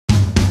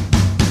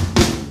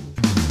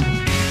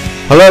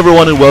Hello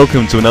everyone and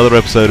welcome to another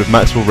episode of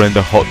Maxwell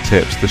Render Hot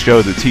Tips, the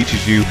show that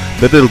teaches you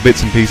the little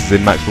bits and pieces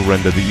in Maxwell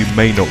Render that you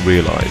may not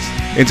realise.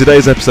 In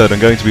today's episode I'm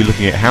going to be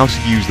looking at how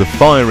to use the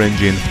Fire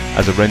engine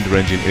as a render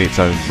engine in its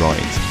own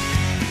right.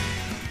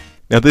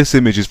 Now this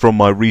image is from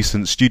my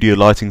recent Studio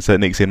Lighting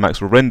Techniques in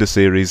Maxwell Render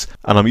series,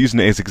 and I'm using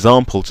it as an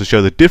example to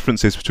show the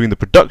differences between the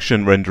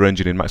production render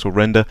engine in Maxwell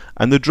Render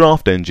and the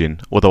draft engine,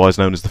 otherwise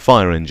known as the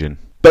Fire engine.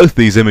 Both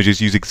these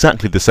images use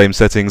exactly the same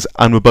settings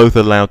and were both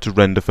allowed to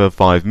render for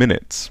 5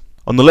 minutes.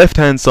 On the left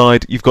hand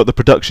side you've got the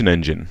production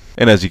engine,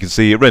 and as you can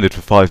see it rendered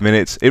for 5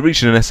 minutes, it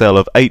reached an SL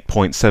of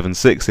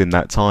 8.76 in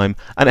that time,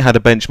 and it had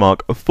a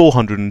benchmark of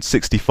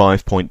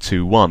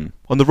 465.21.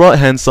 On the right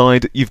hand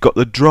side you've got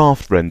the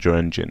draft render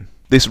engine.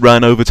 This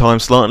ran over time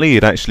slightly,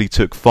 it actually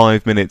took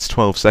 5 minutes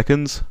 12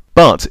 seconds,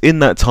 but in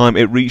that time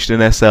it reached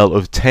an SL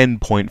of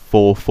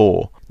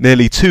 10.44.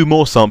 Nearly 2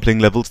 more sampling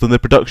levels than the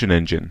production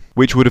engine,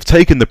 which would have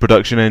taken the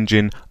production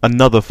engine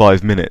another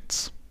 5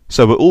 minutes.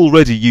 So we're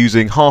already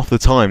using half the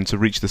time to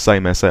reach the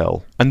same SL.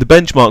 And the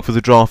benchmark for the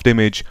draft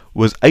image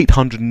was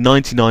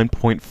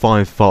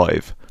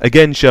 899.55,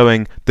 again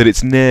showing that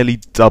it's nearly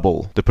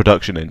double the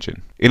production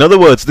engine. In other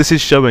words, this is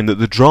showing that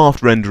the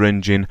draft render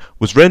engine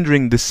was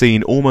rendering the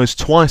scene almost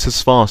twice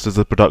as fast as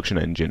the production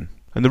engine.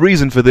 And the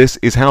reason for this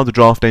is how the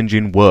draft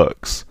engine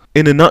works.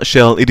 In a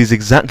nutshell, it is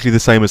exactly the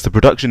same as the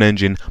production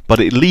engine, but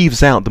it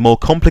leaves out the more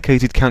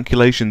complicated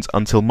calculations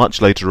until much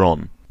later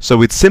on. So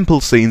with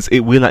simple scenes it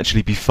will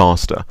actually be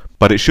faster,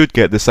 but it should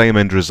get the same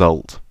end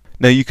result.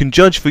 Now you can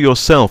judge for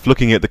yourself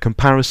looking at the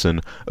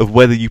comparison of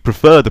whether you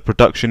prefer the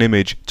production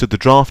image to the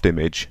draft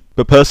image,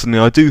 but personally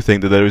I do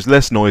think that there is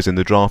less noise in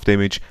the draft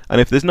image, and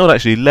if there's not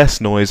actually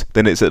less noise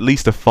then it's at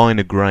least a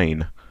finer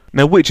grain.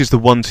 Now which is the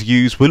one to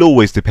use will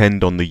always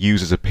depend on the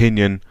user's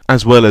opinion,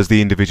 as well as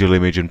the individual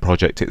image and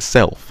project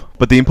itself.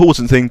 But the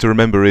important thing to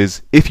remember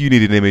is, if you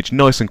need an image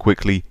nice and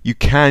quickly, you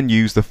can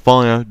use the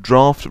Fire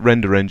draft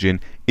render engine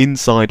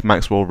inside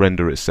Maxwell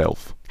Render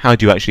itself. How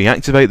do you actually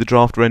activate the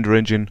draft render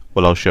engine?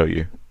 Well, I'll show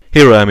you.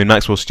 Here I am in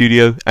Maxwell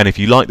Studio, and if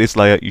you like this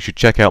layout you should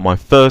check out my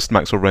first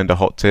Maxwell Render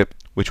Hot tip,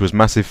 which was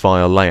Massive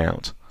File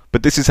Layout.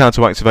 But this is how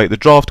to activate the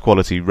draft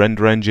quality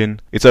render engine.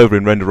 It's over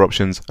in render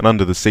options, and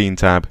under the scene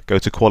tab go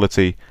to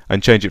quality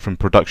and change it from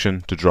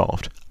production to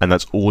draft, and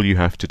that's all you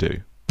have to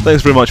do.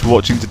 Thanks very much for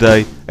watching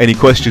today. Any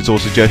questions or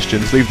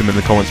suggestions, leave them in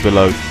the comments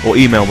below, or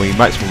email me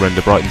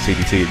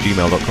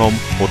maxwellrenderbrightoncdt@gmail.com,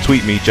 or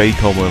tweet me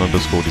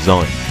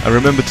jcoleman_design. And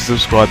remember to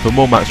subscribe for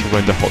more Maxwell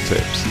Render Hot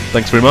tips.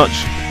 Thanks very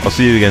much, I'll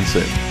see you again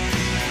soon.